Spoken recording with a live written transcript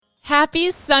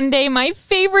Happy Sunday, my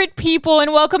favorite people,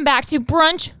 and welcome back to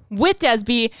Brunch with Des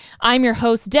B. I'm your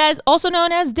host, Des, also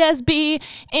known as Des B,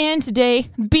 and today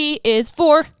B is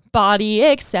for body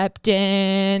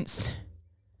acceptance.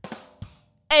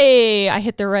 Hey, I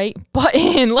hit the right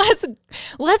button.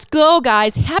 Let's go,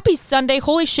 guys. Happy Sunday.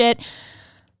 Holy shit.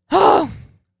 Oh,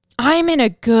 I'm in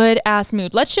a good ass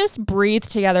mood. Let's just breathe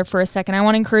together for a second. I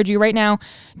want to encourage you right now.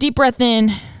 Deep breath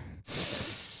in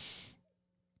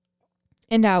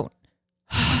and out.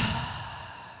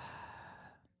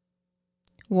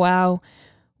 Wow.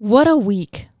 What a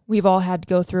week we've all had to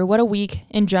go through. What a week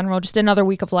in general. Just another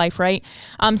week of life, right?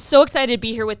 I'm so excited to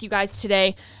be here with you guys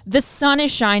today. The sun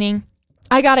is shining.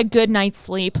 I got a good night's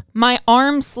sleep. My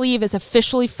arm sleeve is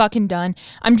officially fucking done.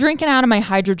 I'm drinking out of my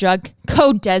Hydro Jug,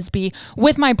 code DESB,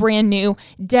 with my brand new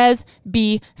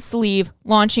DESB sleeve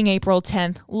launching April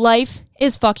 10th. Life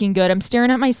is fucking good. I'm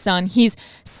staring at my son. He's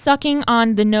sucking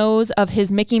on the nose of his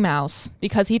Mickey Mouse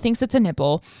because he thinks it's a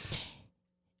nipple.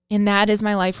 And that is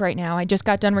my life right now. I just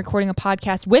got done recording a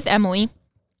podcast with Emily.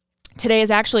 Today is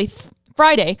actually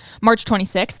Friday, March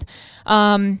 26th.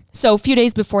 So a few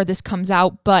days before this comes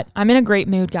out, but I'm in a great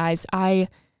mood, guys. I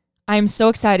am so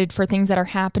excited for things that are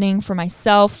happening for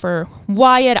myself, for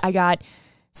Wyatt. I got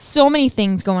so many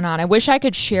things going on. I wish I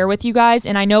could share with you guys.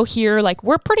 And I know here, like,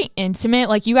 we're pretty intimate.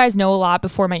 Like, you guys know a lot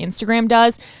before my Instagram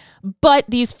does. But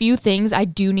these few things I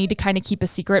do need to kind of keep a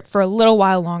secret for a little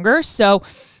while longer. So,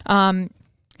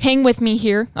 hang with me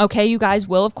here. Okay, you guys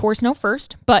will, of course, know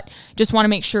first. But just want to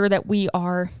make sure that we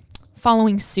are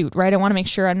following suit, right? I want to make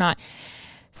sure I'm not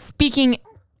speaking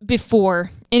before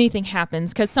anything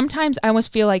happens, because sometimes I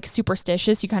almost feel like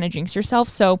superstitious. You kind of jinx yourself.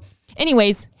 So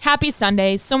anyways, happy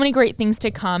Sunday. So many great things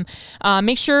to come.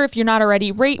 Make sure, if you're not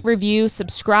already, rate, review,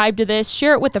 subscribe to this,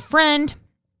 share it with a friend.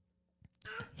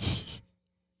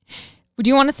 Would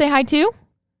you want to say hi too?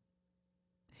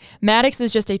 Maddox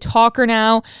is just a talker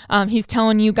now. He's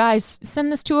telling you guys,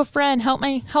 send this to a friend. Help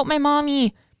my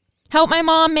mommy. Help my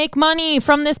mom make money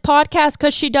from this podcast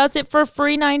because she does it for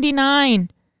free $99.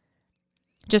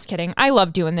 Just kidding. I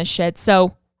love doing this shit.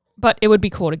 So, but it would be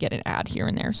cool to get an ad here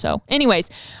and there. So anyways,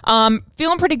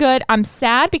 feeling pretty good. I'm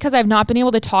sad because I've not been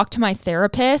able to talk to my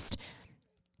therapist,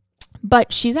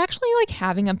 but she's actually like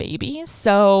having a baby.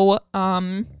 So,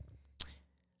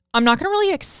 I'm not going to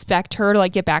really expect her to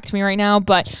like get back to me right now,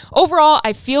 but overall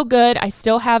I feel good. I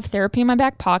still have therapy in my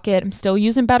back pocket. I'm still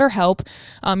using BetterHelp.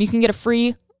 You can get a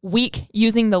free week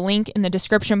using the link in the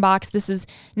description box. This is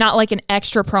not like an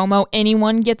extra promo.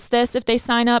 Anyone gets this if they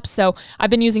sign up. So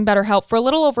I've been using BetterHelp for a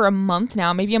little over a month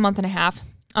now, maybe a month and a half.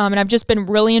 And I've just been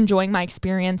really enjoying my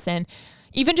experience, and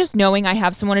even just knowing I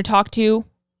have someone to talk to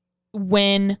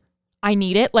when I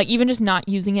need it, like even just not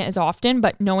using it as often,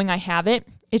 but knowing I have it,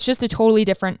 it's just a totally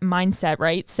different mindset,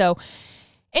 right? So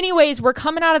anyways, we're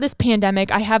coming out of this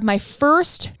pandemic. I have my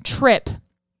first trip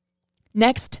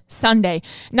next Sunday.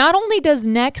 Not only does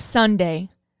next Sunday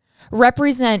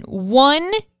represent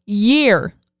 1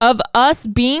 year of us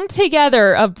being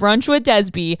together of Brunch with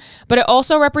Desby, but it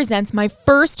also represents my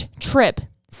first trip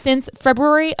since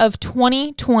February of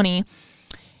 2020,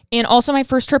 and also my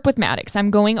first trip with Maddox.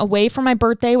 I'm going away for my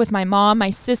birthday with my mom, my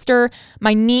sister,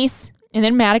 my niece, and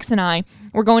then Maddox and I.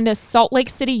 We're going to Salt Lake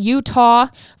City, Utah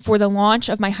for the launch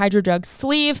of my Hydro Jug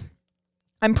sleeve.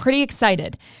 I'm pretty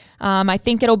excited. I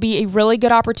think it'll be a really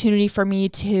good opportunity for me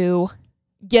to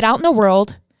get out in the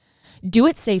world, do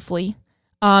it safely,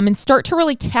 and start to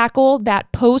really tackle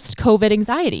that post-COVID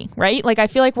anxiety, right? Like, I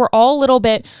feel like we're all a little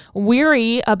bit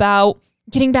weary about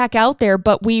getting back out there,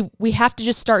 but we have to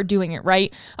just start doing it,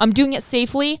 right? Doing it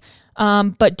safely,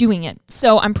 but doing it.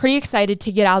 So I'm pretty excited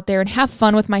to get out there and have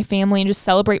fun with my family and just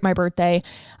celebrate my birthday.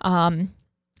 I think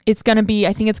it's going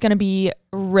to be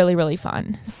really, really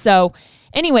fun. So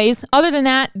anyways, other than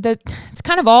that, it's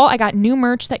kind of all. I got new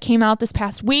merch that came out this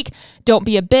past week. Don't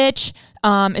be a bitch,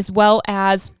 as well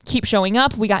as keep showing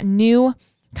up. We got new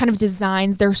kind of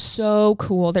designs. They're so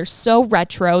cool. They're so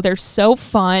retro. They're so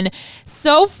fun,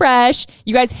 so fresh.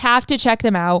 You guys have to check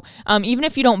them out. Even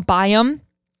if you don't buy them,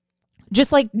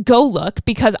 just like go look,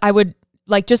 because I would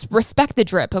like just respect the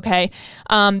drip. Okay.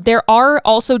 There are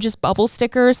also just bubble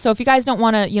stickers. So if you guys don't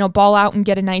want to, ball out and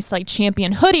get a nice like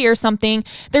champion hoodie or something,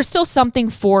 there's still something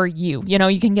for you.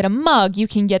 You can get a mug, you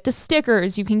can get the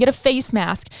stickers, you can get a face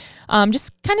mask,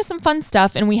 just kind of some fun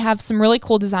stuff. And we have some really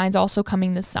cool designs also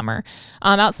coming this summer.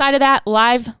 Outside of that,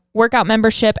 live workout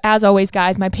membership, as always,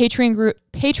 guys. My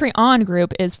Patreon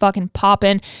group is fucking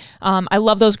popping. I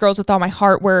love those girls with all my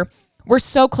heart. We're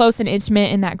so close and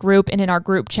intimate in that group and in our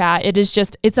group chat.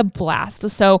 It's a blast.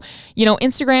 So,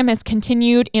 Instagram has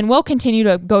continued and will continue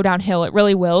to go downhill. It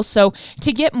really will. So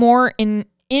to get more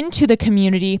into the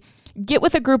community, get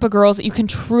with a group of girls that you can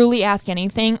truly ask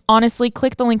anything. Honestly,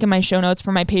 click the link in my show notes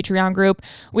for my Patreon group.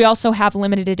 We also have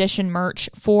limited edition merch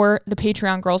for the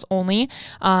Patreon girls only.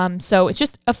 So it's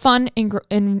just a fun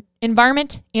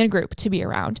environment and group to be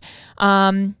around.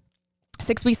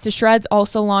 6 Weeks to Shreds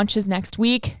also launches next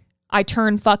week. I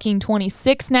turn fucking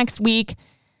 26 next week.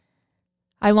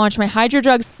 I launch my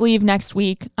HydroJugs sleeve next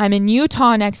week. I'm in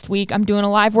Utah next week. I'm doing a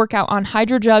live workout on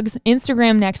HydroJugs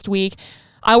Instagram next week.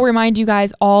 I'll remind you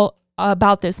guys all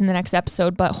about this in the next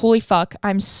episode, but holy fuck,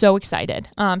 I'm so excited.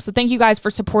 So thank you guys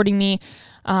for supporting me.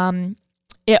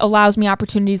 It allows me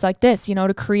opportunities like this,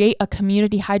 to create a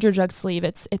community HydroJug sleeve.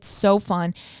 It's so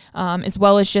fun, as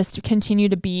well as just to continue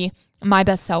to be my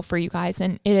best self for you guys.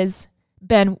 And it has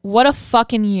been, what a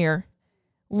fucking year.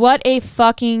 What a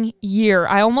fucking year.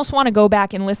 I almost want to go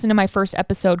back and listen to my first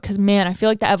episode because, man, I feel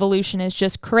like the evolution is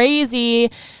just crazy.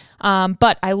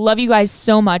 But I love you guys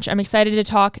so much. I'm excited to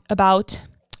talk about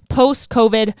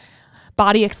post-COVID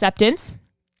body acceptance,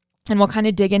 and we'll kind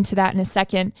of dig into that in a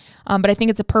second. But I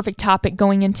think it's a perfect topic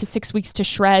going into 6 Weeks to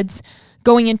Shreds,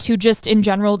 going into just in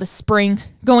general the spring,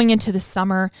 going into the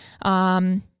summer,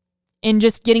 and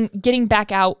just getting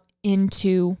back out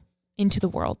into the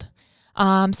world.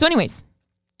 So anyways,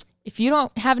 if you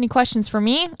don't have any questions for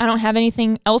me, I don't have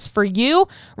anything else for you.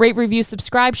 Rate, review,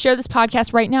 subscribe, share this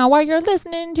podcast right now while you're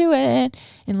listening to it.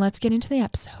 And let's get into the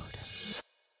episode.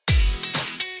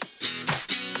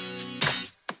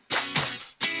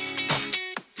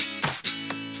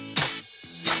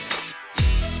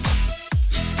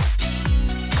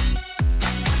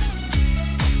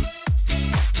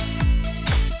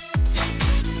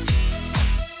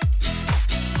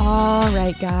 All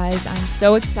right, guys, I'm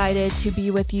so excited to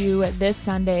be with you this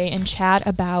Sunday and chat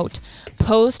about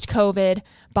post-COVID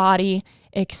body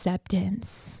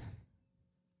acceptance.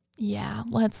 Yeah,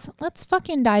 let's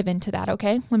fucking dive into that,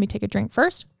 okay? Let me take a drink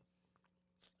first.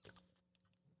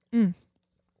 For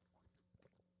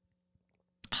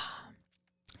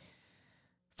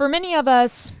many of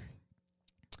us,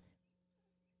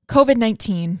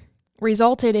 COVID-19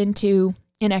 resulted into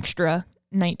an extra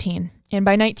 19. And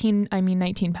by 19, I mean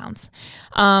 19 pounds.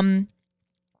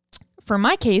 For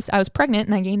my case, I was pregnant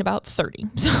and I gained about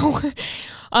 30. So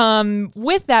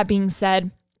with that being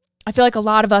said, I feel like a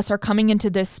lot of us are coming into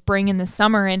this spring and this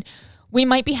summer, and we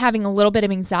might be having a little bit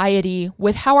of anxiety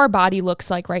with how our body looks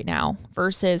like right now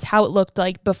versus how it looked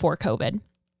like before COVID.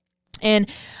 And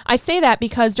I say that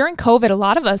because during COVID, a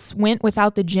lot of us went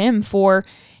without the gym for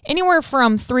anywhere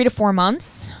from 3 to 4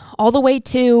 months, all the way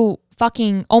to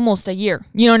fucking almost a year.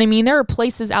 You know what I mean? There are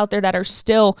places out there that are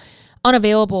still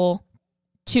unavailable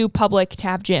to public to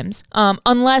have gyms,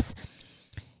 unless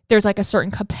there's like a certain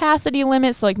capacity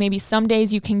limit. So like maybe some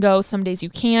days you can go, some days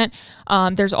you can't.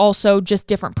 There's also just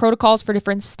different protocols for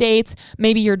different states.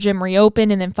 Maybe your gym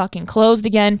reopened and then fucking closed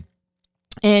again.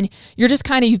 And you're just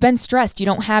you've been stressed. You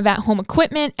don't have at-home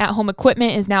equipment. At-home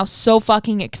equipment is now so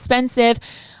fucking expensive.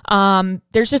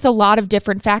 There's just a lot of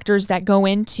different factors that go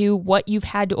into what you've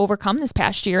had to overcome this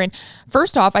past year. And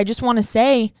first off, I just want to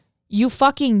say you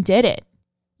fucking did it.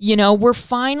 We're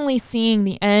finally seeing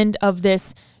the end of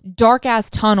this dark ass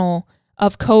tunnel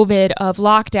of COVID, of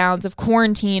lockdowns, of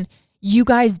quarantine. You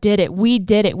guys did it. We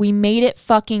did it. We made it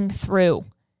fucking through.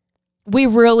 We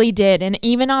really did. And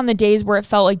even on the days where it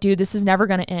felt like, dude, this is never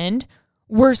going to end,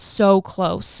 we're so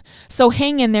close. So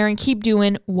hang in there and keep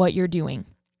doing what you're doing.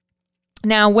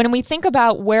 Now, when we think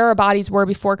about where our bodies were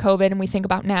before COVID and we think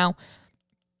about now,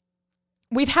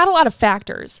 we've had a lot of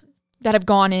factors that have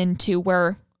gone into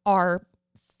where our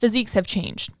physiques have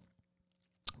changed.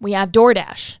 We have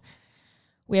DoorDash.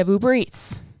 We have Uber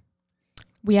Eats.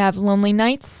 We have lonely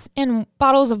nights and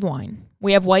bottles of wine.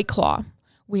 We have White Claw.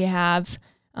 We have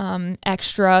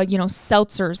extra,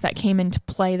 seltzers that came into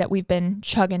play that we've been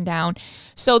chugging down.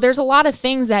 So there's a lot of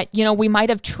things that, we might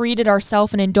have treated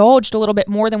ourselves and indulged a little bit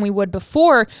more than we would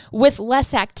before with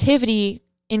less activity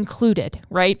included,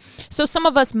 right? So some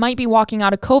of us might be walking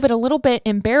out of COVID a little bit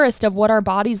embarrassed of what our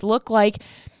bodies look like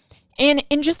and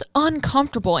just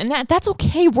uncomfortable. And that's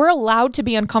okay. We're allowed to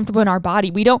be uncomfortable in our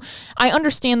body. I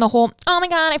understand the whole, oh my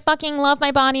God, I fucking love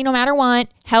my body no matter what.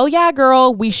 Hell yeah,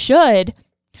 girl, we should.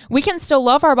 We can still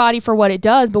love our body for what it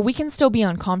does, but we can still be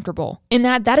uncomfortable. And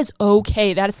that is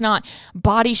okay. That is not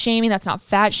body shaming. That's not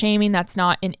fat shaming. That's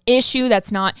not an issue.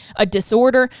 That's not a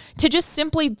disorder. To just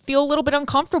simply feel a little bit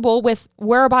uncomfortable with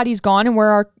where our body's gone and where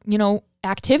our,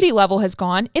 activity level has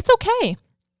gone. It's okay.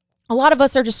 A lot of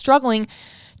us are just struggling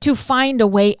to find a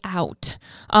way out.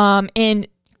 And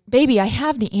baby, I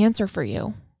have the answer for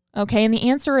you. Okay. And the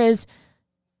answer is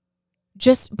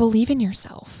just believe in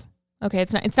yourself. Okay,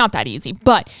 it's not that easy,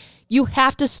 but you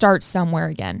have to start somewhere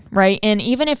again, right? And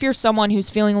even if you're someone who's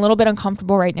feeling a little bit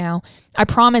uncomfortable right now, I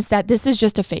promise that this is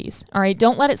just a phase, all right?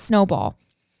 Don't let it snowball.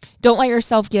 Don't let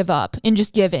yourself give up and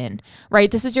just give in, right?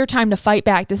 This is your time to fight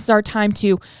back. This is our time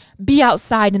to be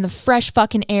outside in the fresh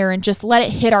fucking air and just let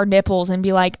it hit our nipples and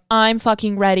be like, I'm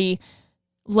fucking ready.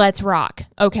 Let's rock,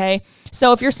 okay?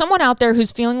 So if you're someone out there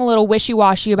who's feeling a little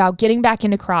wishy-washy about getting back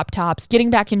into crop tops,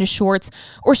 getting back into shorts,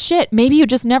 or shit, maybe you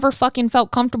just never fucking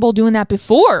felt comfortable doing that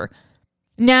before.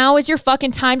 Now is your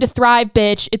fucking time to thrive,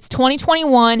 bitch. It's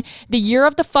 2021, the year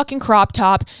of the fucking crop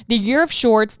top, the year of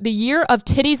shorts, the year of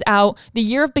titties out, the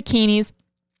year of bikinis.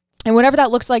 And whatever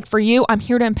that looks like for you, I'm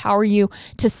here to empower you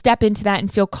to step into that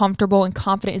and feel comfortable and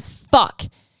confident as fuck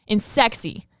and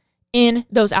sexy in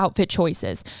those outfit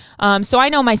choices. So I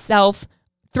know myself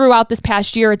throughout this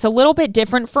past year, it's a little bit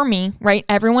different for me, right?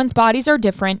 Everyone's bodies are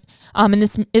different. And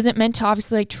this isn't meant to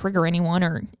obviously like trigger anyone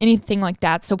or anything like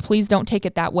that. So please don't take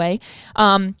it that way.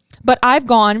 But I've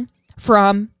gone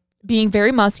from being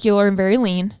very muscular and very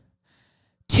lean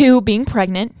to being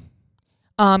pregnant,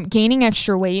 gaining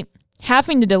extra weight,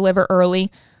 having to deliver early,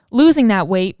 losing that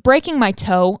weight, breaking my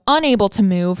toe, unable to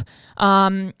move,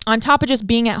 on top of just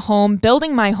being at home,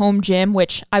 building my home gym,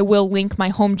 which I will link my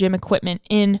home gym equipment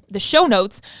in the show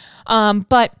notes.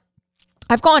 But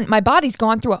my body's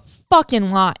gone through a fucking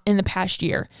lot in the past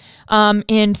year.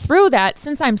 And through that,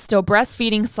 since I'm still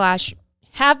breastfeeding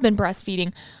 / have been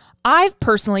breastfeeding, I've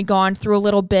personally gone through a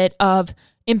little bit of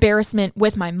embarrassment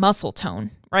with my muscle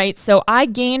tone. Right? So I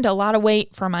gained a lot of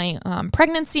weight for my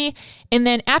pregnancy. And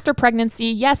then after pregnancy,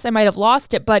 yes, I might have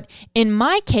lost it. But in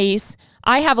my case,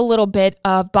 I have a little bit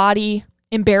of body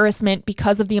embarrassment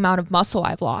because of the amount of muscle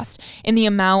I've lost and the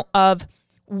amount of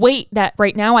weight that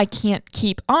right now I can't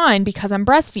keep on because I'm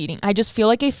breastfeeding. I just feel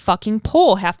like a fucking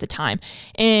pole half the time.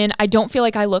 And I don't feel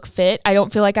like I look fit. I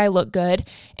don't feel like I look good.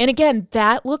 And again,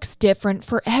 that looks different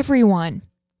for everyone.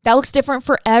 That looks different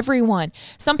for everyone.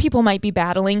 Some people might be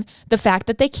battling the fact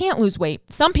that they can't lose weight.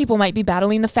 Some people might be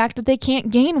battling the fact that they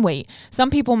can't gain weight. Some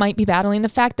people might be battling the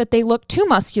fact that they look too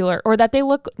muscular or that they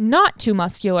look not too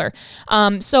muscular.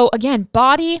 So again,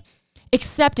 body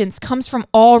acceptance comes from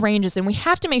all ranges, and we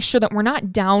have to make sure that we're not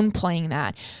downplaying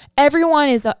that. Everyone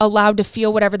is allowed to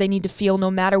feel whatever they need to feel no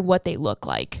matter what they look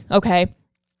like, okay?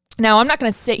 Now, I'm not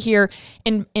going to sit here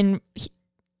and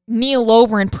kneel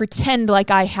over and pretend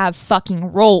like I have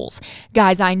fucking rolls.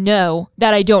 Guys, I know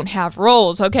that I don't have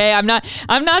rolls, okay? I'm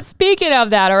not speaking of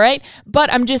that, all right?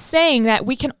 But I'm just saying that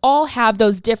we can all have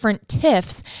those different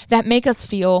tiffs that make us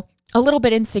feel a little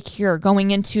bit insecure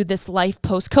going into this life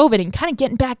post-COVID and kind of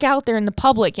getting back out there in the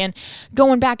public and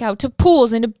going back out to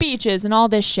pools and to beaches and all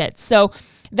this shit. So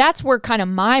that's where kind of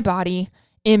my body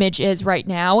image is right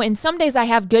now. And some days I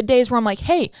have good days where I'm like,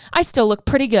 hey, I still look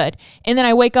pretty good. And then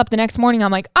I wake up the next morning,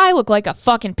 I'm like, I look like a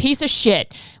fucking piece of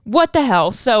shit. What the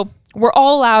hell? So we're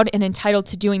all allowed and entitled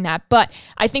to doing that. But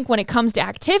I think when it comes to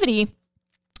activity,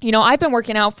 you know, I've been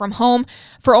working out from home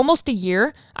for almost a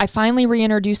year. I finally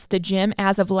reintroduced the gym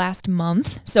as of last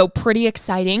month. So pretty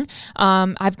exciting.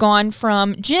 I've gone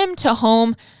from gym to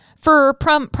home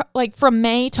from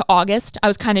May to August. I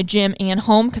was kind of gym and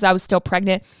home because I was still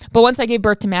pregnant. But once I gave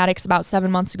birth to Maddox about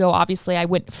 7 months ago, obviously I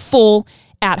went full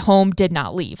at home, did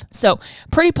not leave. So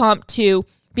pretty pumped to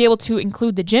be able to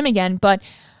include the gym again. But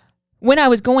when I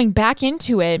was going back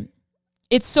into it,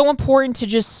 it's so important to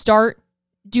just start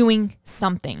doing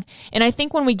something. And I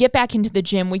think when we get back into the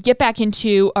gym, we get back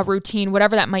into a routine,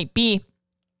 whatever that might be,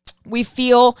 we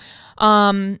feel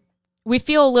a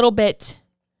little bit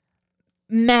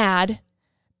mad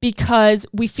because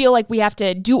we feel like we have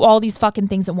to do all these fucking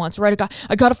things at once, right?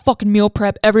 I got to fucking meal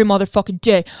prep every motherfucking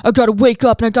day. I got to wake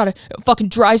up and I got to fucking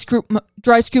dry scoop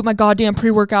my goddamn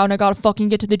pre-workout, and I got to fucking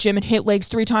get to the gym and hit legs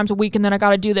 3 times a week, and then I got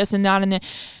to do this and that, and then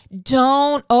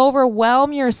don't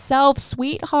overwhelm yourself,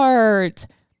 sweetheart.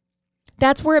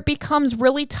 That's where it becomes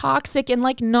really toxic and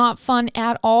like not fun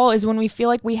at all, is when we feel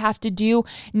like we have to do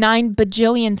 9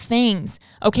 bajillion things.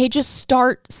 Okay, just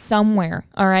start somewhere,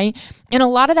 all right? And a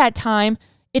lot of that time,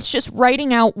 it's just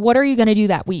writing out what are you going to do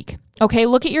that week. Okay,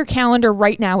 look at your calendar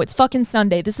right now. It's fucking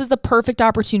Sunday. This is the perfect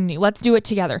opportunity. Let's do it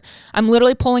together. I'm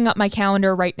literally pulling up my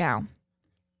calendar right now.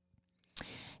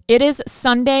 It is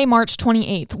Sunday, March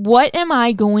 28th. What am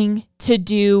I going to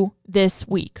do this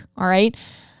week? All right.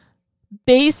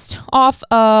 Based off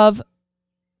of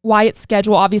Wyatt's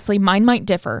schedule, obviously mine might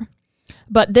differ.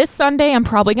 But this Sunday, I'm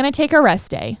probably going to take a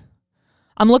rest day.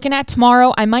 I'm looking at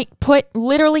tomorrow. I might put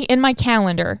literally in my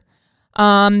calendar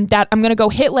that I'm going to go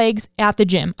hit legs at the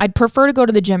gym. I'd prefer to go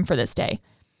to the gym for this day.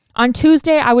 On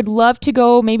Tuesday, I would love to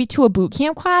go maybe to a boot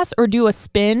camp class or do a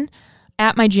spin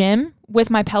at my gym with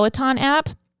my Peloton app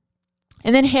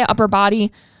and then hit upper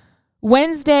body.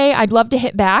 Wednesday, I'd love to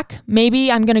hit back.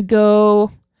 Maybe I'm going to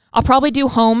go, I'll probably do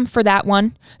home for that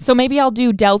one. So maybe I'll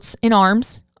do delts in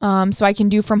arms so I can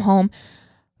do from home.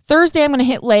 Thursday, I'm going to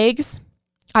hit legs.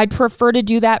 I'd prefer to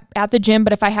do that at the gym,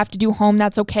 but if I have to do home,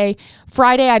 that's okay.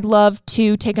 Friday, I'd love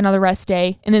to take another rest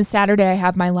day. And then Saturday, I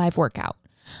have my live workout.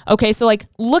 Okay, so like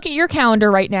look at your calendar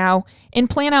right now and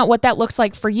plan out what that looks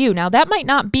like for you. Now, that might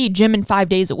not be gym in 5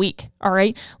 days a week, all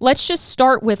right? Let's just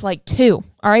start with like 2,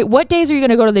 all right? What days are you going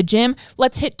to go to the gym?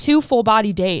 Let's hit 2 full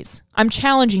body days. I'm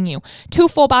challenging you. 2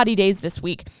 full body days this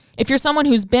week. If you're someone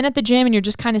who's been at the gym and you're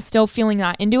just kind of still feeling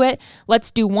not into it,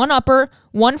 let's do 1 upper,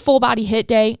 1 full body hit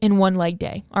day, and 1 leg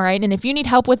day, all right? And if you need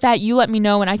help with that, you let me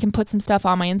know and I can put some stuff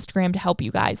on my Instagram to help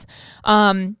you guys.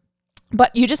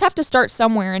 But you just have to start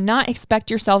somewhere and not expect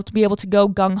yourself to be able to go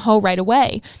gung-ho right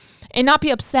away and not be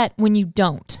upset when you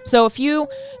don't. So if you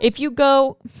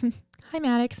go, hi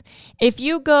Maddox, if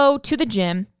you go to the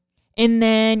gym and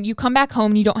then you come back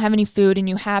home and you don't have any food and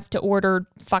you have to order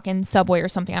fucking Subway or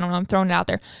something, I don't know, I'm throwing it out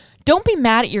there. Don't be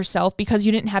mad at yourself because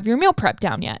you didn't have your meal prep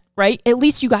down yet, right? At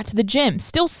least you got to the gym.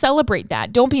 Still celebrate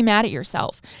that. Don't be mad at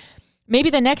yourself. Maybe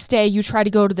the next day you try to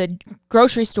go to the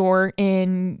grocery store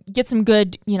and get some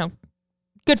good,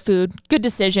 good food, good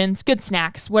decisions, good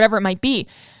snacks, whatever it might be.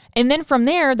 And then from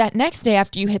there, that next day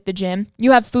after you hit the gym,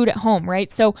 you have food at home,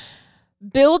 right? So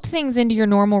build things into your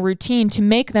normal routine to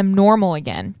make them normal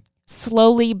again,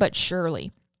 slowly but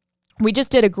surely. We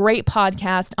just did a great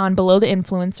podcast on Below the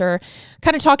Influencer,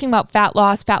 kind of talking about fat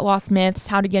loss myths,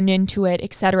 how to get into it,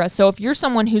 etc. So if you're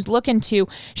someone who's looking to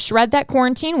shred that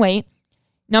quarantine weight,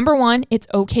 number 1, it's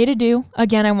okay to do.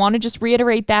 Again, I want to just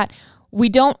reiterate that we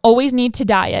don't always need to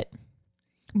diet.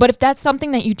 But if that's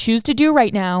something that you choose to do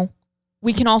right now,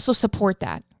 we can also support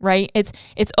that, right? It's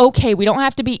okay. We don't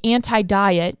have to be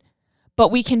anti-diet,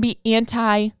 but we can be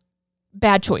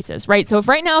anti-bad choices, right? So if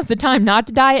right now is the time not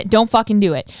to diet, don't fucking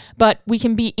do it. But we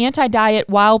can be anti-diet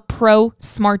while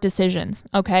pro-smart decisions,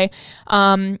 okay?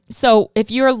 So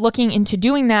if you're looking into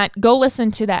doing that, go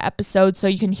listen to that episode so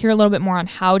you can hear a little bit more on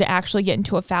how to actually get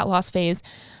into a fat loss phase.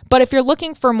 But if you're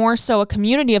looking for more so a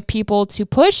community of people to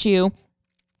push you,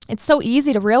 it's so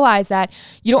easy to realize that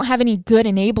you don't have any good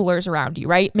enablers around you,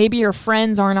 right? Maybe your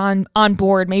friends aren't on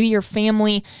board. Maybe your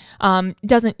family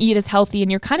doesn't eat as healthy and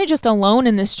you're kind of just alone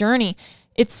in this journey.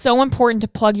 It's so important to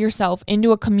plug yourself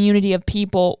into a community of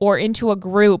people or into a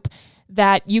group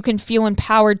that you can feel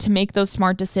empowered to make those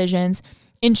smart decisions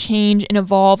and change and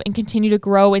evolve and continue to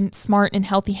grow in smart and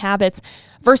healthy habits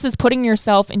versus putting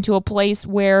yourself into a place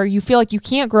where you feel like you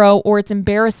can't grow or it's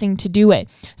embarrassing to do it.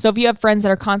 So if you have friends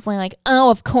that are constantly like, oh,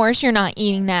 of course you're not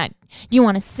eating that. You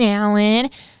want a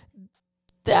salad?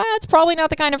 That's probably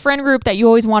not the kind of friend group that you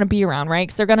always want to be around, right?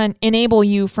 Because they're going to enable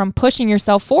you from pushing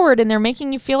yourself forward and they're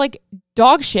making you feel like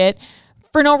dog shit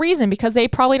for no reason because they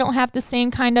probably don't have the same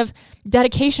kind of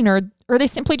dedication or they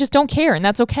simply just don't care, and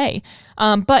that's okay.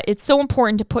 But it's so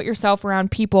important to put yourself around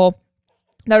people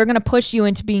that are going to push you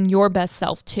into being your best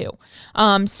self too.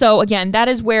 So again, that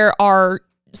is where our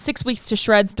 6 Weeks to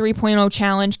Shreds 3.0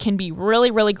 challenge can be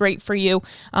really, really great for you.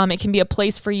 It can be a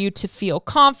place for you to feel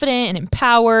confident and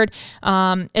empowered,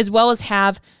 as well as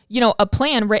have a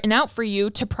plan written out for you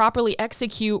to properly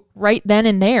execute right then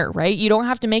and there, right? You don't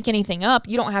have to make anything up.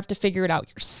 You don't have to figure it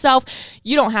out yourself.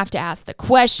 You don't have to ask the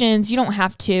questions. You don't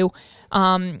have to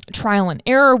trial and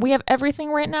error. We have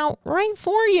everything written out right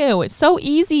for you. It's so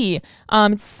easy.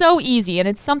 It's so easy. And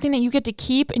it's something that you get to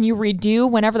keep and you redo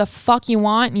whenever the fuck you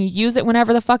want and you use it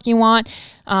whenever the fuck you want.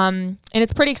 And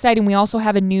it's pretty exciting. We also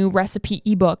have a new recipe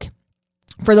ebook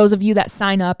for those of you that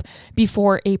sign up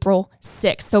before April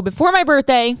 6th. So before my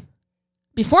birthday,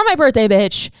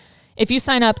 bitch, if you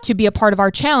sign up to be a part of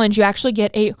our challenge, you actually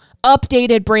get a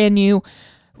updated brand new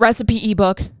recipe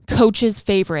ebook, Coach's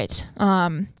favorite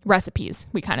recipes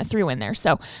we kind of threw in there.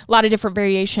 So a lot of different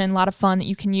variation, a lot of fun that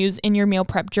you can use in your meal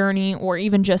prep journey or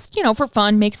even just, for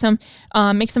fun, make some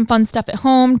fun stuff at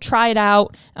home, try it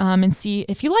out and see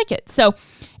if you like it. So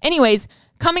anyways,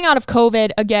 coming out of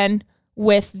COVID again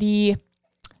with the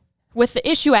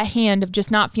issue at hand of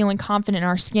just not feeling confident in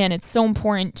our skin, it's so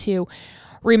important to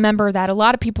remember that a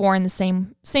lot of people are in the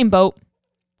same boat.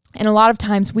 And a lot of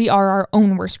times we are our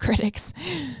own worst critics.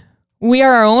 We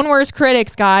are our own worst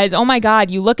critics, guys. Oh my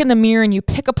God, you look in the mirror and you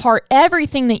pick apart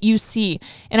everything that you see.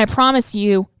 And I promise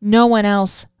you, no one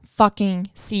else fucking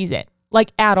sees it,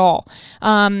 like at all.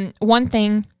 One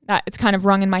thing that it's kind of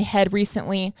rung in my head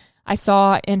recently, I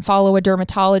saw and follow a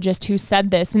dermatologist who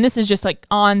said this, and this is just like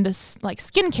on this like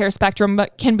skincare spectrum,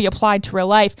 but can be applied to real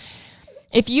life.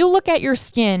 If you look at your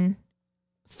skin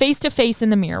face to face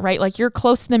in the mirror, right? Like you're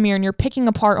close to the mirror and you're picking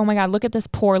apart, oh my God, look at this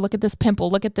pore, look at this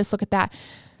pimple, look at this, look at that.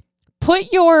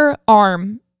 Put your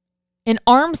arm an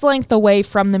arm's length away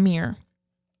from the mirror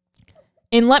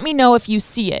and let me know if you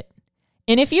see it.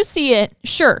 And if you see it,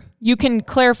 sure, you can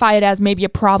clarify it as maybe a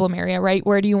problem area, right?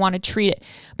 Where do you want to treat it?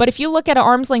 But if you look at an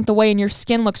arm's length away and your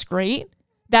skin looks great,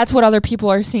 that's what other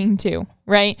people are seeing too,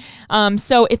 right?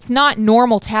 So it's not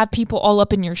normal to have people all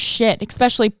up in your shit,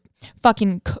 especially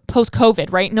fucking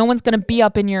post-COVID, right? No one's going to be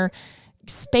up in your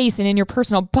space and in your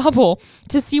personal bubble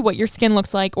to see what your skin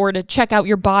looks like or to check out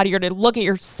your body or to look at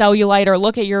your cellulite or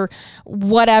look at your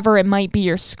whatever it might be,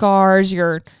 your scars,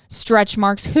 your stretch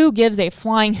marks. Who gives a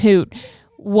flying hoot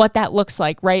what that looks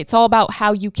like, right? It's all about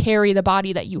how you carry the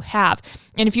body that you have.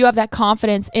 And if you have that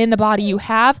confidence in the body you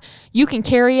have, you can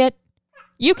carry it.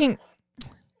 You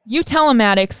tell them,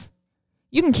 addicts,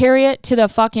 you can carry it to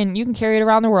you can carry it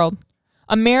around the world.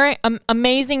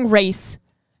 Amazing race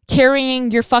carrying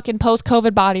your fucking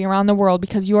post-COVID body around the world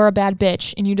because you are a bad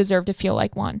bitch and you deserve to feel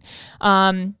like one.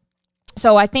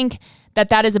 So I think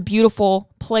that is a beautiful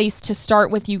place to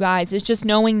start with you guys, is just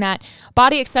knowing that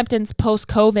body acceptance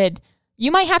post-COVID,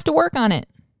 you might have to work on it.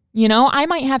 You know, I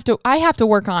have to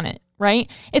work on it,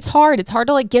 right? It's hard. It's hard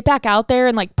to like get back out there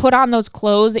and like put on those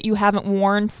clothes that you haven't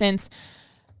worn since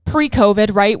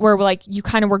pre-COVID, right? Where like you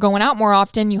kind of were going out more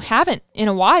often. You haven't in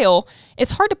a while.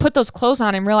 It's hard to put those clothes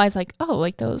on and realize like, oh,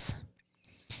 like those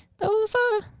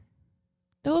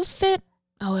fit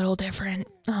a little different.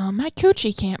 My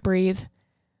coochie can't breathe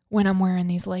when I'm wearing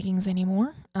these leggings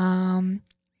anymore.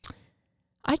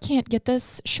 I can't get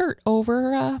this shirt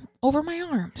over my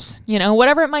arms, you know,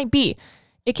 whatever it might be.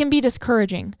 It can be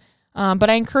discouraging. But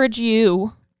I encourage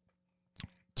you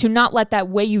to not let that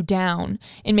weigh you down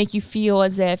and make you feel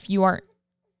as if you're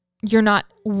not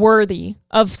worthy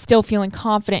of still feeling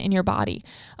confident in your body.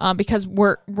 Because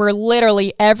we're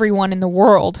literally everyone in the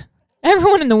world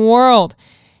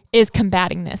is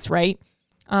combating this, right?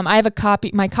 I have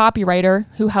my copywriter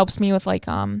who helps me with like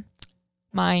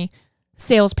my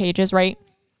sales pages, right?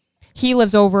 He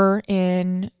lives over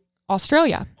in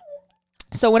Australia.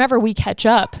 So whenever we catch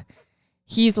up,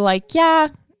 he's like, yeah,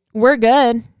 we're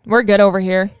good. We're good over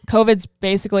here. COVID's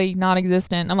basically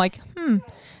non-existent. I'm like,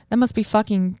 that must be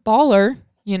fucking baller,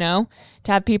 you know,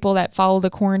 to have people that follow the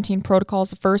quarantine protocols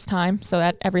the first time so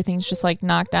that everything's just like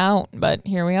knocked out. But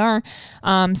here we are.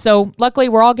 So luckily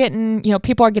we're all getting, you know,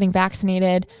 people are getting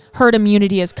vaccinated. Herd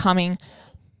immunity is coming.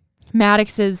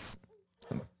 Maddox is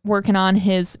working on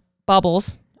his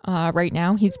bubbles right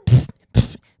now. He's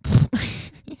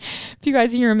if you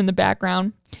guys hear him in the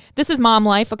background. This is mom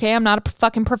life, okay? I'm not a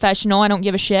fucking professional. I don't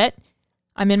give a shit.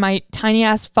 I'm in my tiny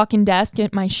ass fucking desk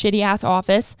at my shitty ass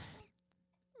office,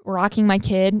 rocking my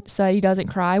kid so that he doesn't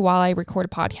cry while I record a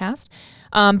podcast.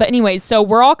 But anyways, so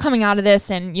we're all coming out of this,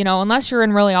 and you know, unless you're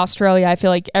in really Australia, I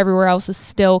feel like everywhere else is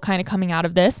still kind of coming out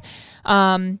of this.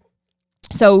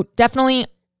 So definitely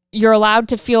you're allowed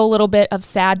to feel a little bit of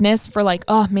sadness for like,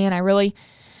 oh man, I really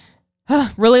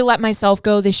let myself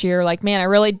go this year. Like, man, I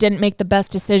really didn't make the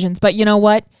best decisions. But you know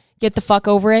what? Get the fuck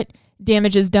over it.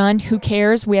 Damage is done. Who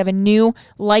cares? We have a new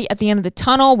light at the end of the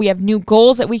tunnel. We have new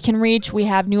goals that we can reach. We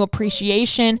have new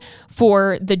appreciation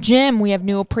for the gym. We have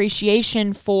new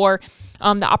appreciation for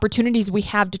the opportunities we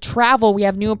have to travel. We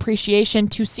have new appreciation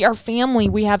to see our family.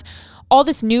 We have all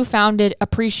this newfounded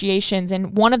appreciations,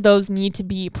 and one of those need to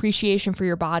be appreciation for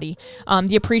your body,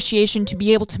 the appreciation to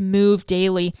be able to move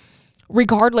daily,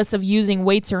 regardless of using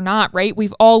weights or not, right?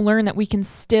 We've all learned that we can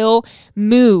still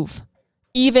move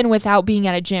even without being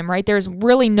at a gym, right? There's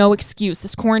really no excuse.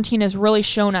 This quarantine has really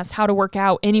shown us how to work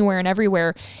out anywhere and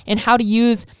everywhere and how to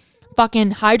use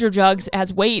fucking hydro jugs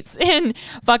as weights and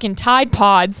fucking Tide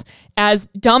Pods as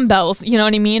dumbbells. You know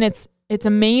what I mean? It's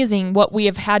amazing what we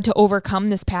have had to overcome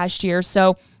this past year.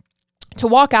 So to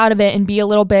walk out of it and be a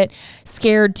little bit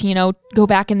scared to, you know, go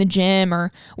back in the gym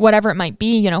or whatever it might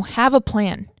be, you know, have a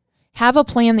plan. Have a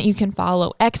plan that you can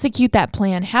follow. Execute that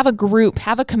plan. Have a group.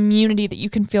 Have a community that you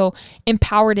can feel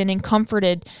empowered in and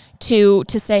comforted to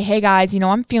say, hey guys, you know,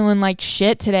 I'm feeling like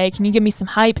shit today. Can you give me some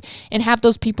hype? And have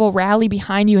those people rally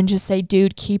behind you and just say,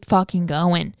 dude, keep fucking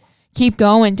going. Keep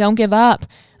going. Don't give up.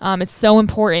 It's so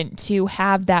important to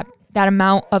have that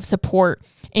amount of support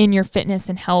in your fitness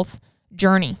and health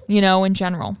journey, you know, in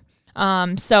general.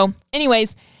 So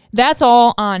anyways, that's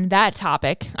all on that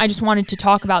topic. I just wanted to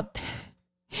talk about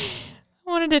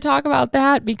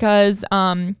that because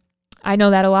I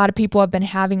know that a lot of people have been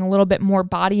having a little bit more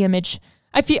body image.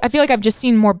 I feel like I've just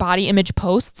seen more body image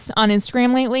posts on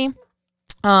Instagram lately.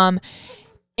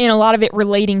 And a lot of it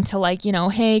relating to like,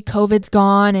 hey, COVID's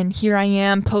gone and here I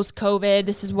am post-COVID.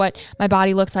 This is what my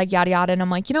body looks like, yada, yada. And I'm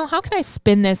like, how can I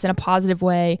spin this in a positive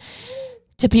way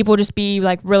to people just be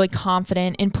like really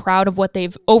confident and proud of what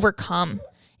they've overcome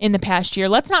in the past year?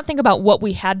 Let's not think about what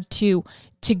we had to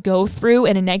go through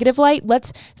in a negative light.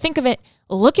 Let's think of it.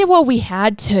 Look at what we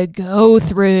had to go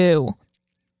through,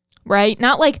 right?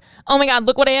 Not like, oh my God,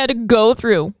 look what I had to go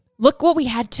through. Look what we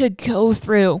had to go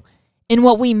through and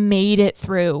what we made it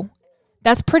through.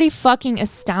 That's pretty fucking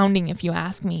astounding if you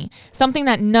ask me. Something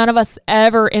that none of us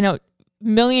ever in a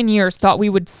million years thought we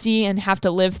would see and have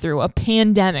to live through. A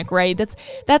pandemic, right?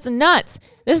 That's nuts.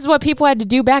 This is what people had to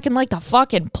do back in like the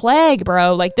fucking plague,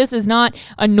 bro. Like this is not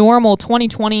a normal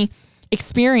 2020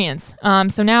 experience.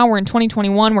 So now we're in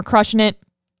 2021. We're crushing it.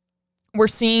 We're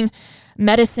seeing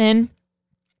medicine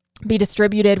be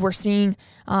distributed. We're seeing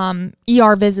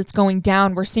ER visits going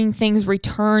down. We're seeing things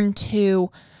return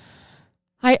to,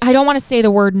 I don't want to say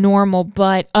the word normal,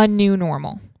 but a new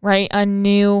normal, right? A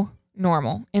new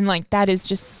normal. And like, that is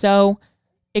just so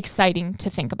exciting to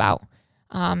think about.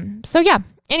 So yeah,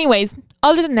 anyways,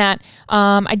 other than that,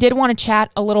 I did want to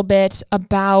chat a little bit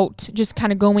about just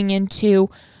kind of going into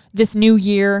this new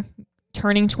year,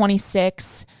 turning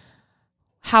 26,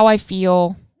 how I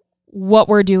feel, what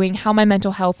we're doing, how my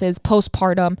mental health is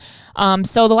postpartum.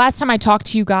 So the last time I talked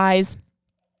to you guys,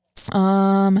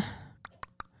 I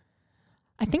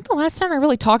think the last time I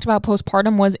really talked about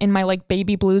postpartum was in my like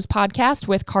Baby Blues podcast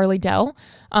with Carly Dell,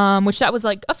 which that was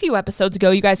like a few episodes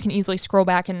ago. You guys can easily scroll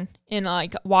back and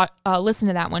like listen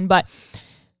to that one. But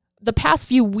the past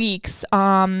few weeks,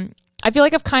 I feel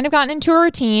like I've kind of gotten into a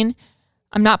routine.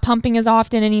 I'm not pumping as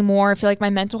often anymore. I feel like my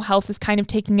mental health is kind of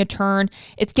taking a turn.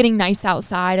 It's getting nice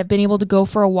outside. I've been able to go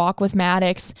for a walk with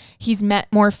Maddox. He's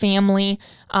met more family,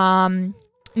 not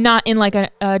in like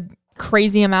a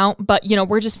crazy amount, but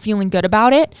we're just feeling good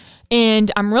about it. And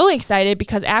I'm really excited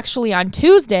because actually on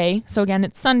Tuesday, so again,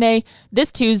 it's Sunday,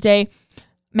 this Tuesday,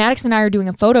 Maddox and I are doing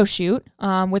a photo shoot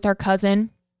with our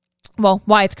cousin, well,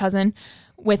 Wyatt's cousin,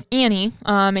 with Annie,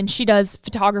 and she does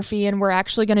photography, and we're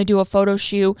actually going to do a photo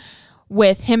shoot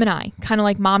with him and I, kind of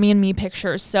like mommy and me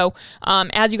pictures. So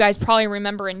as you guys probably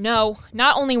remember and know,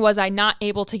 not only was I not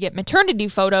able to get maternity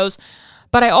photos,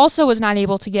 but I also was not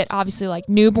able to get obviously like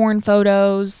newborn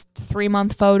photos,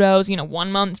 3-month photos,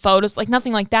 1-month photos, like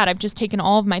nothing like that. I've just taken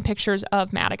all of my pictures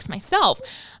of Maddox myself,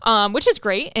 which is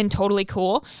great and totally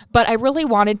cool. But I really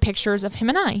wanted pictures of him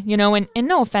and I, and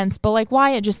no offense, but like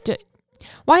Wyatt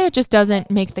just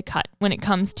doesn't make the cut when it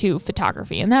comes to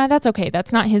photography, and that's okay.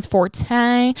 That's not his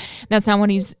forte. That's not what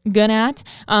he's good at.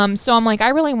 So I'm like, I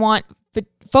really want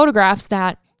photographs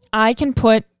that I can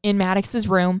put in Maddox's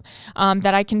room,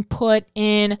 that I can put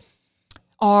in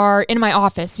my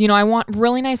office. I want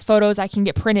really nice photos I can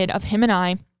get printed of him and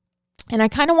I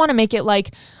kind of want to make it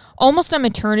like almost a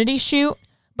maternity shoot,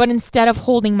 but instead of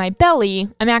holding my belly,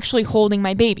 I'm actually holding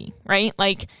my baby, right?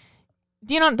 Like,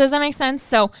 does that make sense?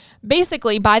 So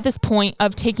basically by this point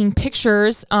of taking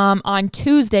pictures, on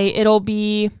Tuesday, it'll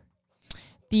be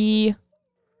the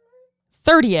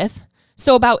 30th.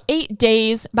 So about 8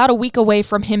 days, about a week away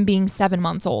from him being 7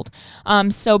 months old.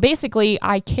 So basically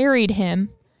I carried him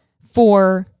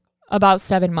for about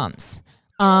 7 months.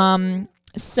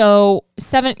 So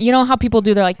 7, how people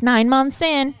do, they're like 9 months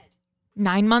in,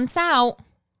 9 months out.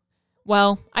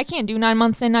 Well, I can't do 9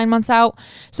 months in, 9 months out.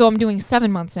 So I'm doing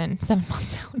 7 months in, 7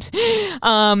 months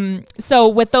out. So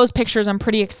with those pictures, I'm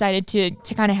pretty excited to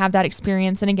kind of have that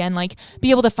experience. And again, like be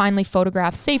able to finally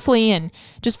photograph safely and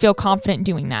just feel confident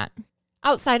doing that.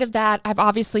 Outside of that, I've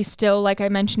obviously still, like I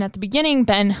mentioned at the beginning,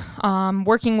 been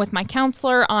working with my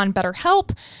counselor on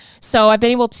BetterHelp. So I've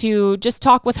been able to just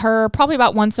talk with her probably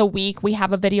about once a week. We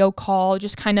have a video call,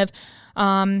 just kind of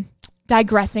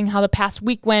digressing how the past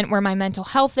week went, where my mental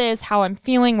health is, how I'm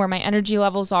feeling, where my energy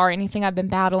levels are, anything I've been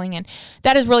battling. And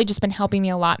that has really just been helping me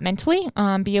a lot mentally,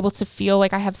 be able to feel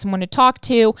like I have someone to talk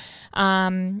to.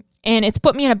 And it's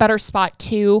put me in a better spot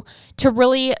to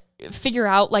really figure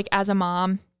out, like as a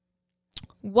mom,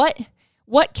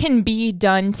 what can be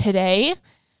done today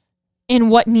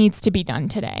and what needs to be done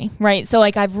today, right? So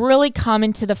like I've really come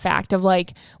into the fact of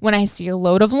like when I see a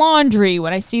load of laundry,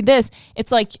 when I see this,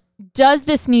 it's like, does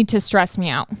this need to stress me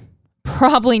out?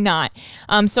 Probably not.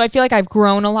 So I feel like I've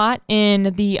grown a lot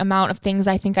in the amount of things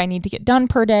I think I need to get done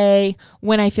per day,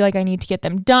 when I feel like I need to get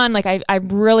them done. Like I'm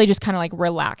really just kind of like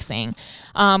relaxing,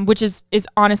 which is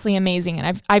honestly amazing.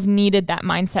 And I've needed that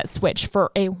mindset switch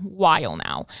for a while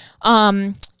now.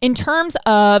 In terms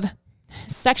of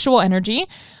sexual energy,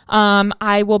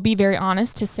 I will be very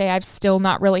honest to say I've still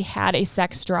not really had a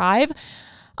sex drive.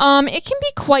 It can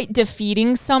be quite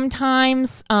defeating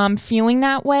sometimes, feeling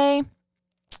that way.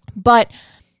 But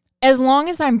as long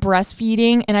as I'm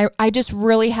breastfeeding and I just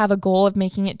really have a goal of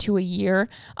making it to a year,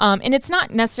 and it's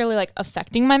not necessarily like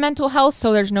affecting my mental health,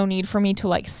 so there's no need for me to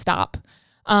like stop.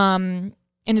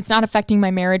 And it's not affecting my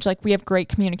marriage. Like, we have great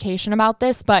communication about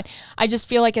this, but I just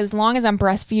feel like as long as I'm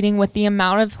breastfeeding, with the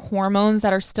amount of hormones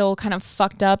that are still kind of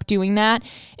fucked up doing that,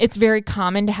 it's very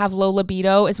common to have low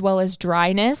libido as well as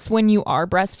dryness when you are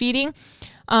breastfeeding.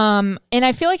 And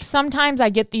I feel like sometimes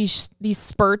I get these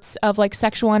spurts of like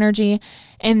sexual energy,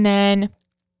 and then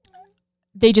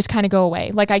they just kind of go away.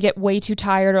 Like, I get way too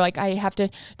tired, or like I have to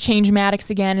change Maddox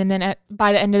again. And then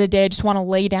by the end of the day, I just want to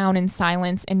lay down in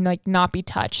silence and like not be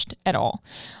touched at all.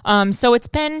 So it's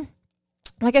been,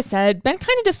 like I said, been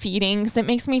kind of defeating, because it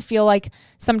makes me feel like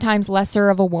sometimes lesser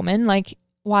of a woman. Like,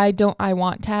 why don't I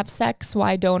want to have sex?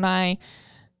 Why don't I?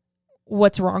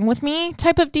 What's wrong with me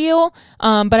type of deal.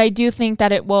 But I do think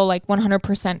that it will like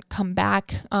 100% come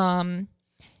back.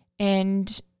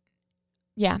 And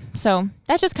yeah, so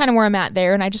that's just kind of where I'm at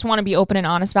there. And I just want to be open and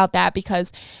honest about that,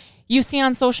 because you see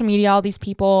on social media all these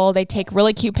people, they take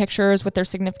really cute pictures with their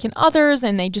significant others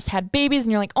and they just had babies,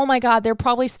 and you're like, oh my God, they're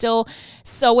probably still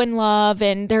so in love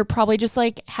and they're probably just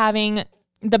like having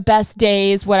the best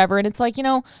days, whatever. And it's like,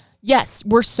 yes,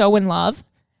 we're so in love,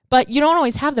 but you don't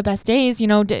always have the best days.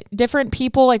 Different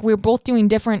people, like, we're both doing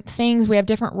different things. We have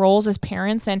different roles as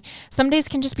parents, and some days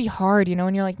can just be hard, and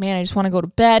you're like, man, I just want to go to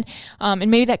bed.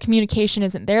 And maybe that communication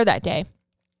isn't there that day.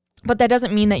 But that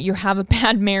doesn't mean that you have a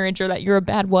bad marriage or that you're a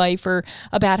bad wife or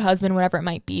a bad husband, whatever it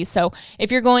might be. So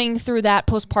if you're going through that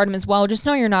postpartum as well, just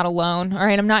know you're not alone. All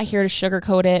right. I'm not here to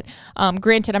sugarcoat it.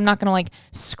 Granted, I'm not going to like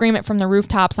scream it from the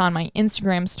rooftops on my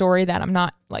Instagram story that I'm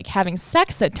not like having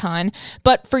sex a ton.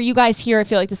 But for you guys here, I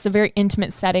feel like this is a very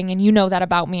intimate setting, and you know that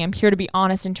about me. I'm here to be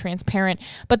honest and transparent,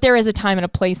 but there is a time and a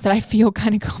place that I feel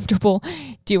kind of comfortable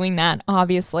doing that,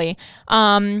 obviously.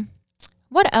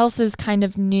 What else is kind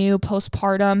of new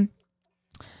postpartum?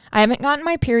 I haven't gotten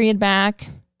my period back.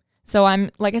 So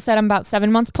like I said, I'm about 7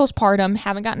 months postpartum,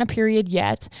 haven't gotten a period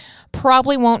yet.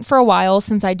 Probably won't for a while,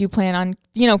 since I do plan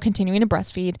on, continuing to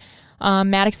breastfeed.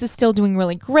 Maddox is still doing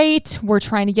really great. We're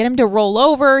trying to get him to roll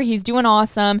over. He's doing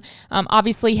awesome.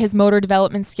 Obviously, his motor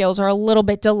development skills are a little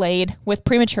bit delayed with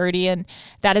prematurity, and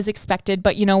that is expected.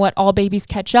 But you know what? All babies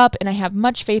catch up, and I have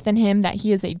much faith in him that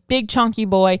he is a big, chunky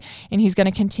boy, and he's going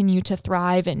to continue to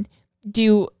thrive and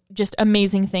do just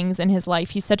amazing things in his life.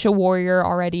 He's such a warrior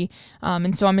already.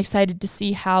 And so I'm excited to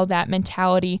see how that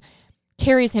mentality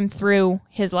carries him through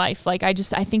his life. Like, I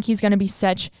think he's going to be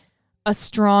such a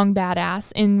strong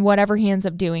badass in whatever he ends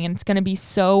up doing. And it's going to be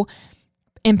so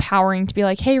empowering to be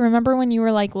like, hey, remember when you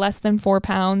were like less than 4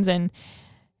 pounds? And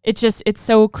it's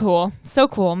so cool. So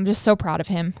cool. I'm just so proud of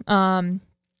him. I'm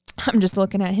just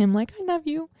looking at him like, I love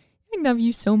you. I love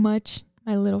you so much,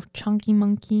 my little chunky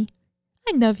monkey.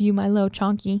 I love you, my little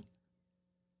chunky.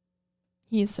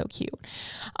 He is so cute.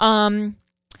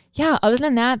 Yeah, other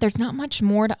than that, there's not much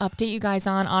more to update you guys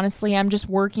on. Honestly, I'm just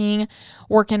working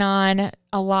on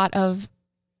a lot of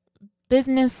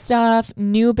business stuff,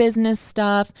 new business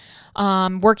stuff,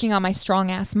 working on my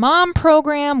Strong Ass Mom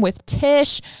program with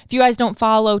Tish. If you guys don't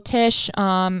follow Tish,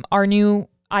 our new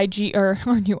IG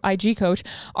coach,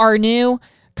 our new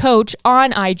coach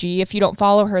on IG, if you don't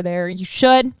follow her there, you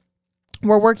should.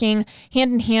 We're working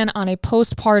hand in hand on a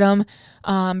postpartum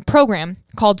program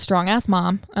called Strong Ass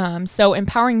Mom. So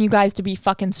empowering you guys to be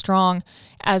fucking strong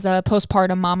as a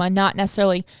postpartum mama, not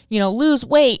necessarily, lose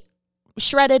weight,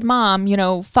 shredded mom,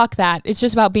 fuck that. It's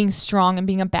just about being strong and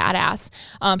being a badass.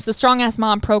 So Strong Ass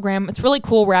Mom program, it's really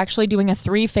cool. We're actually doing a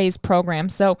 3-phase program.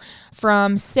 So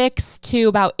from 6 to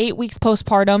about 8 weeks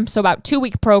postpartum, so about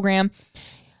 2-week program.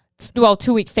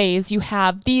 2-week phase, you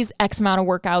have these X amount of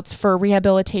workouts for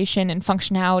rehabilitation and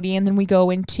functionality. And then we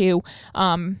go into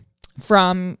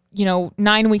from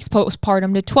 9 weeks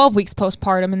postpartum to 12 weeks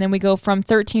postpartum. And then we go from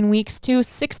 13 weeks to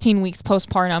 16 weeks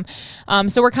postpartum.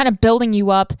 So we're kind of building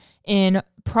you up in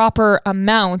proper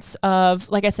amounts of,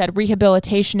 like I said,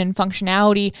 rehabilitation and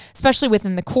functionality, especially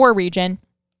within the core region,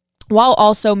 while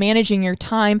also managing your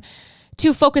time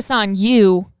to focus on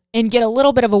you and get a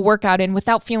little bit of a workout in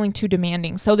without feeling too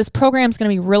demanding. So this program is going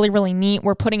to be really, really neat.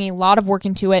 We're putting a lot of work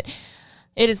into it.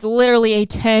 It is literally a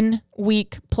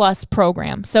 10-week plus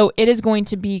program. So it is going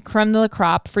to be creme de la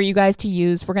crop for you guys to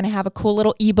use. We're going to have a cool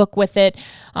little ebook with it,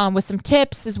 with some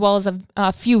tips, as well as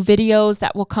a few videos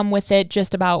that will come with it,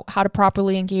 just about how to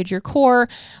properly engage your core,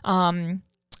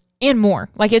 and more.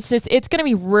 Like, it's going to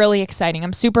be really exciting.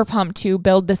 I'm super pumped to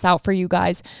build this out for you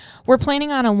guys. We're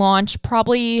planning on a launch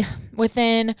probably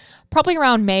within probably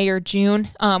around May or June.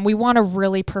 We want to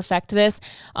really perfect this,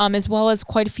 as well as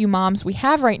quite a few moms we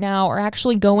have right now are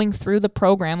actually going through the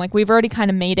program. Like we've already kind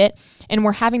of made it, and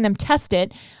we're having them test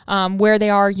it where they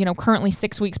are, currently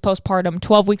 6 weeks postpartum,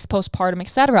 12 weeks postpartum,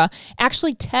 etc.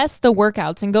 Actually test the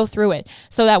workouts and go through it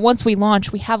so that once we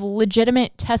launch, we have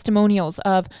legitimate testimonials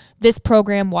of this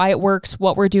program, why it works,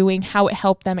 what we're doing, how it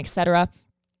helped them, etc.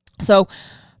 So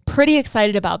pretty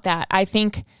excited about that. I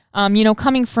think,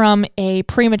 coming from a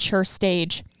premature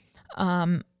stage,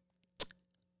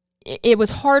 it was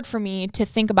hard for me to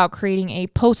think about creating a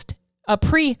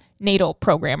prenatal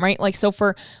program, right? Like, so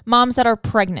for moms that are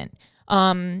pregnant,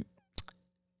 I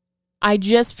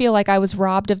just feel like I was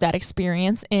robbed of that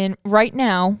experience. And right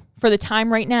now, for the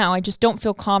time right now, I just don't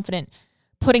feel confident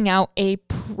putting out a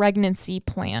pregnancy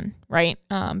plan, right?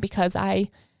 Because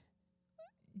I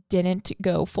didn't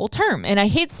go full term. And I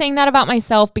hate saying that about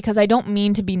myself because I don't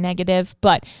mean to be negative,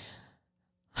 but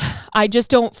I just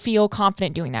don't feel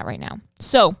confident doing that right now.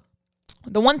 So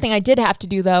the one thing I did have to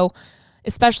do though,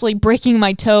 especially breaking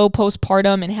my toe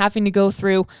postpartum and having to go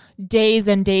through days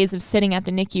and days of sitting at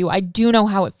the NICU, I do know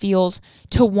how it feels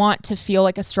to want to feel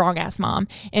like a strong ass mom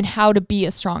and how to be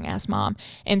a strong ass mom.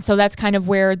 And so that's kind of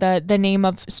where the name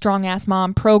of Strong Ass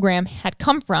Mom program had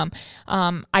come from.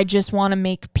 I just want to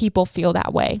make people feel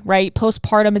that way, right?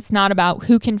 Postpartum, it's not about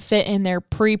who can fit in their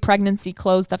pre-pregnancy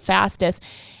clothes the fastest.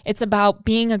 It's about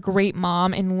being a great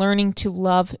mom and learning to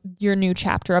love your new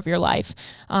chapter of your life.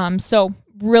 So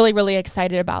really, really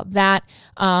excited about that.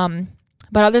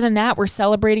 But other than that, we're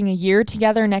celebrating a year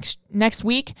together next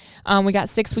week. We got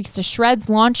 6 weeks to Shreds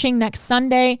launching next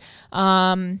Sunday.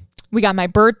 We got my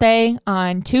birthday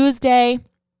on Tuesday.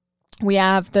 We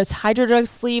have this HydroDrug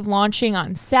sleeve launching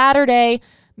on Saturday,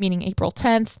 meaning April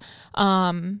 10th.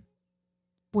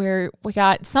 Where we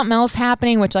got something else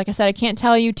happening, which, like I said, I can't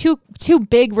tell you. Two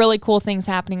big, really cool things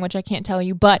happening, which I can't tell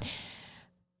you, but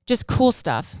just cool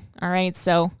stuff. All right.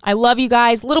 So I love you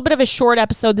guys. A little bit of a short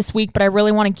episode this week, but I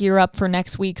really want to gear up for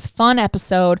next week's fun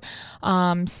episode.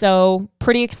 So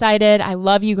pretty excited. I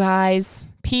love you guys.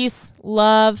 Peace,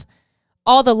 love,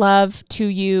 all the love to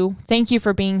you. Thank you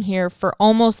for being here for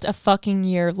almost a fucking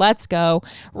year. Let's go.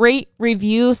 Rate,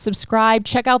 review, subscribe.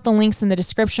 Check out the links in the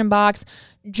description box.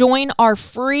 Join our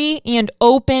free and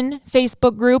open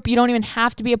Facebook group. You don't even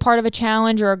have to be a part of a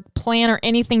challenge or a plan or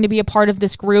anything to be a part of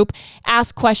this group.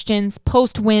 Ask questions,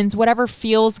 post wins, whatever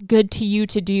feels good to you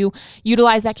to do.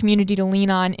 Utilize that community to lean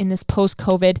on in this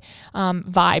post-COVID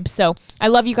vibe. So I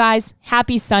love you guys.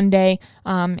 Happy Sunday,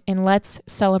 and let's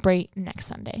celebrate next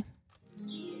Sunday.